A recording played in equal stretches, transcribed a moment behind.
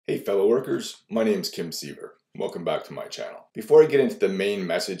Hey fellow workers, my name's Kim Seaver. Welcome back to my channel. Before I get into the main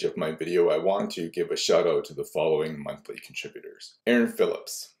message of my video, I want to give a shout out to the following monthly contributors. Aaron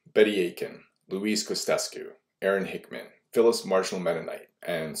Phillips, Betty Aiken, Louise Costescu, Aaron Hickman, Phyllis Marshall Mennonite,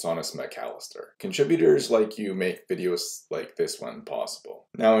 and Sonis McAllister. Contributors like you make videos like this one possible.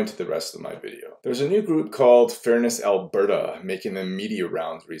 Now into the rest of my video. There's a new group called Fairness Alberta making the media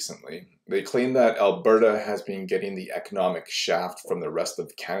rounds recently. They claim that Alberta has been getting the economic shaft from the rest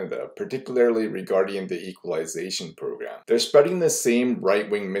of Canada, particularly regarding the equalization program. They're spreading the same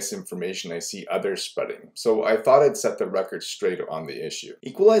right-wing misinformation I see others spreading, so I thought I'd set the record straight on the issue.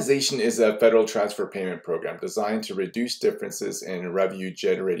 Equalization is a federal transfer payment program designed to reduce differences in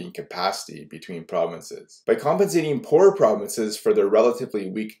revenue-generating capacity between provinces. By compensating poor provinces for their relatively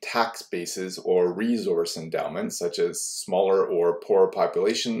weak tax bases or resource endowments, such as smaller or poorer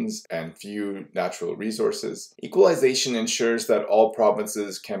populations and few natural resources, equalization ensures that all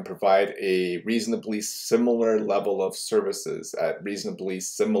provinces can provide a reasonably similar level of services at reasonably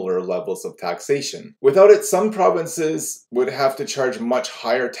similar levels of taxation. Without it, some provinces would have to charge much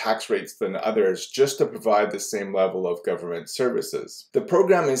higher tax rates than others just to provide the same level of government services. The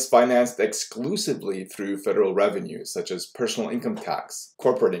program is financed exclusively through federal revenues such as personal income tax,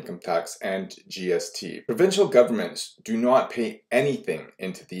 corporate income tax, and GST. Provincial governments do not pay anything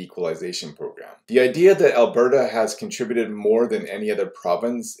into the equalization program. The idea that Alberta has contributed more than any other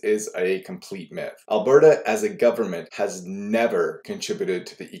province is a complete myth. Alberta as a government has never contributed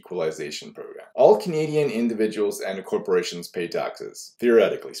to the equalization program. All Canadian individuals and corporations pay taxes,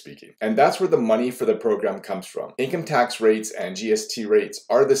 theoretically speaking, and that's where the money for the program comes from. Income tax rates and GST rates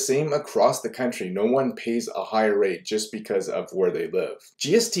are the same across the country. No one pays a higher rate just because of where they live.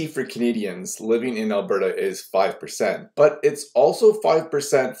 GST for Canadians living in Alberta is 5%, but it's also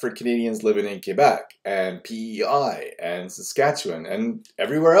 5% for Canadians living in Quebec and PEI and Saskatchewan and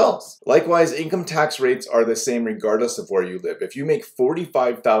everywhere else. Likewise, income tax rates are the same regardless of where you live. If you make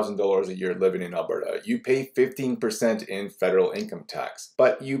 $45,000 a year living in Alberta, you pay 15% in federal income tax.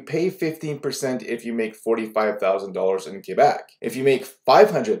 But you pay 15% if you make $45,000 in Quebec. If you make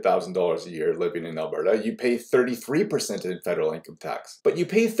 $500,000 a year living in Alberta, you pay 33% in federal income tax. But you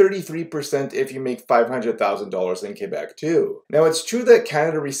pay 33% if you make $500,000 in Quebec too. Now, it's true that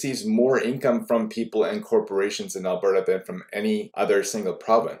Canada receives more income from people and corporations in Alberta than from any other single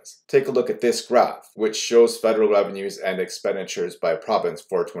province. Take a look at this graph, which shows federal revenues and expenditures by province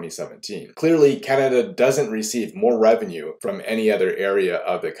for 2017. Clearly, Canada doesn't receive more revenue from any other area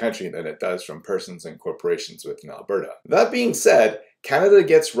of the country than it does from persons and corporations within Alberta. That being said, Canada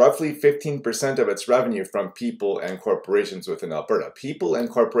gets roughly 15% of its revenue from people and corporations within Alberta. People and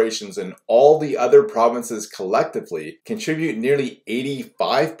corporations in all the other provinces collectively contribute nearly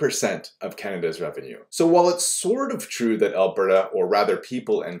 85% of Canada's revenue. So while it's sort of true that Alberta, or rather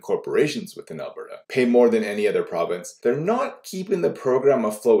people and corporations within Alberta, pay more than any other province, they're not keeping the program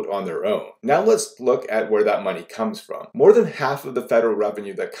afloat on their own. Now let's look at where that money comes from. More than half of the federal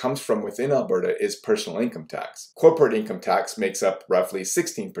revenue that comes from within Alberta is personal income tax. Corporate income tax makes up roughly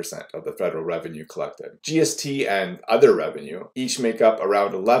 16% of the federal revenue collected. GST and other revenue each make up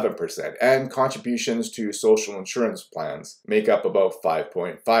around 11%, and contributions to social insurance plans make up about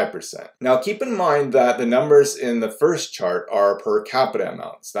 5.5%. Now keep in mind that the numbers in the first chart are per capita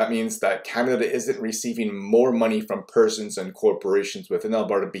amounts. That means that Canada isn't receiving more money from persons and corporations within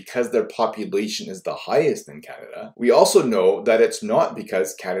Alberta because their population is the highest in Canada. We also know that it's not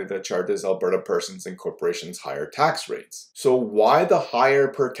because Canada charges Alberta persons and corporations higher tax rates. So why the higher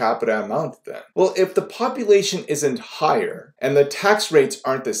per capita amount then? Well, if the population isn't higher and the tax rates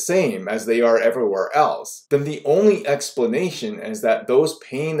aren't the same as they are everywhere else, then the only explanation is that those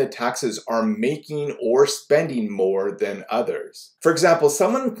paying the taxes are making or spending more than others. For example,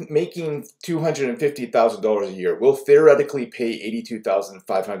 someone making $250,000 a year will theoretically pay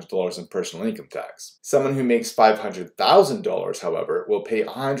 $82,500 in personal income tax. Someone who makes $500,000, however, will pay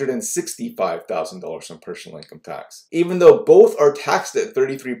 $165,000 in personal income tax. Even though both are taxed at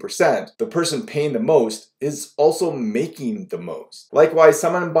 33%, the person paying the most is also making the most. Likewise,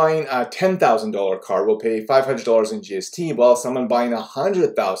 someone buying a $10,000 car will pay $500 in GST, while someone buying a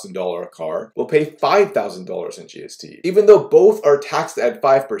 $100,000 car will pay $5,000 in GST. Even though both are taxed at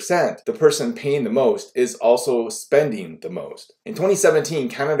 5%, the person paying the most is also spending the most. In 2017,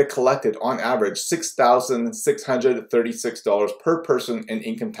 Canada collected on average $6,636 per person in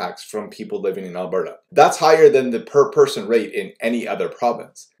income tax from people living in Alberta. That's higher than the per person rate in any other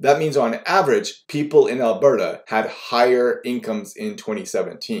province. That means on average, people in Alberta had higher incomes in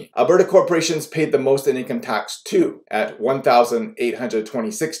 2017. Alberta corporations paid the most in income tax too, at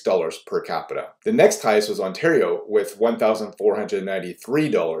 $1,826 per capita. The next highest was Ontario with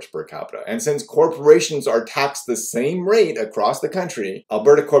 $1,493 per capita. And since corporations are taxed the same rate across the country,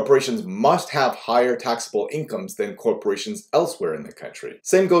 Alberta corporations must have higher taxable incomes than corporations elsewhere in the country.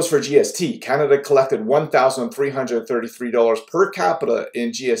 Same goes for GST. Canada collected $1,333 per capita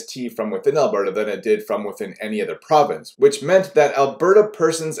in GST from within Alberta than it did from within any other province, which meant that Alberta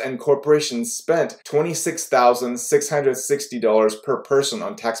persons and corporations spent $26,660 per person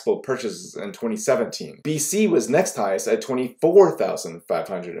on taxable purchases in 2017. BC was next highest at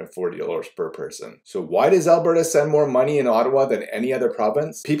 $24,540 per person. So why does Alberta send more money in Ottawa than any other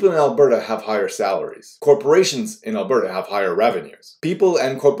province? People in Alberta have higher salaries. Corporations in Alberta have higher revenues. People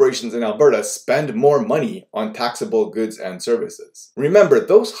and corporations in Alberta spend more money on taxable goods and services. Remember,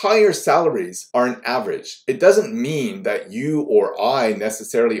 those higher salaries are an average. It doesn't mean that you or I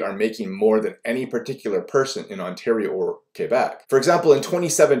necessarily are making more than any particular person in Ontario or Quebec. For example, in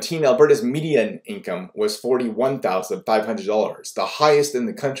 2017, Alberta's median income was $41,500, the highest in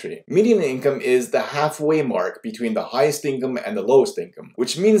the country. Median income is the halfway mark between the highest income and the lowest income,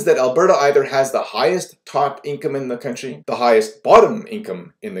 which means that Alberta either has the highest top income in the country, the highest bottom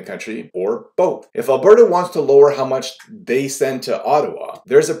income in the country, or both. If Alberta wants to lower how much they send to Ottawa,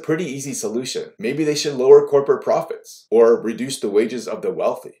 there's a pretty easy solution. Maybe they should lower corporate profits or reduce the wages of the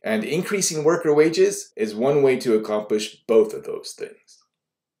wealthy. And increasing worker wages is one way to accomplish both of those things.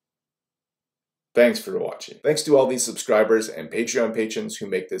 Thanks for watching. Thanks to all these subscribers and Patreon patrons who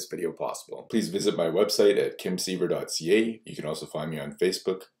make this video possible. Please visit my website at kimsiever.ca. You can also find me on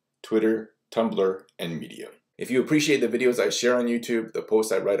Facebook, Twitter, Tumblr, and Medium. If you appreciate the videos I share on YouTube, the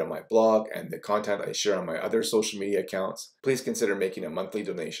posts I write on my blog, and the content I share on my other social media accounts, please consider making a monthly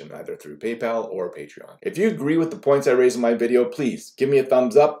donation either through PayPal or Patreon. If you agree with the points I raise in my video, please give me a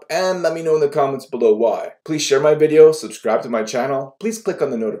thumbs up and let me know in the comments below why. Please share my video, subscribe to my channel, please click on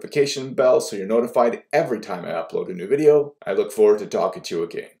the notification bell so you're notified every time I upload a new video. I look forward to talking to you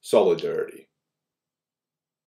again. Solidarity.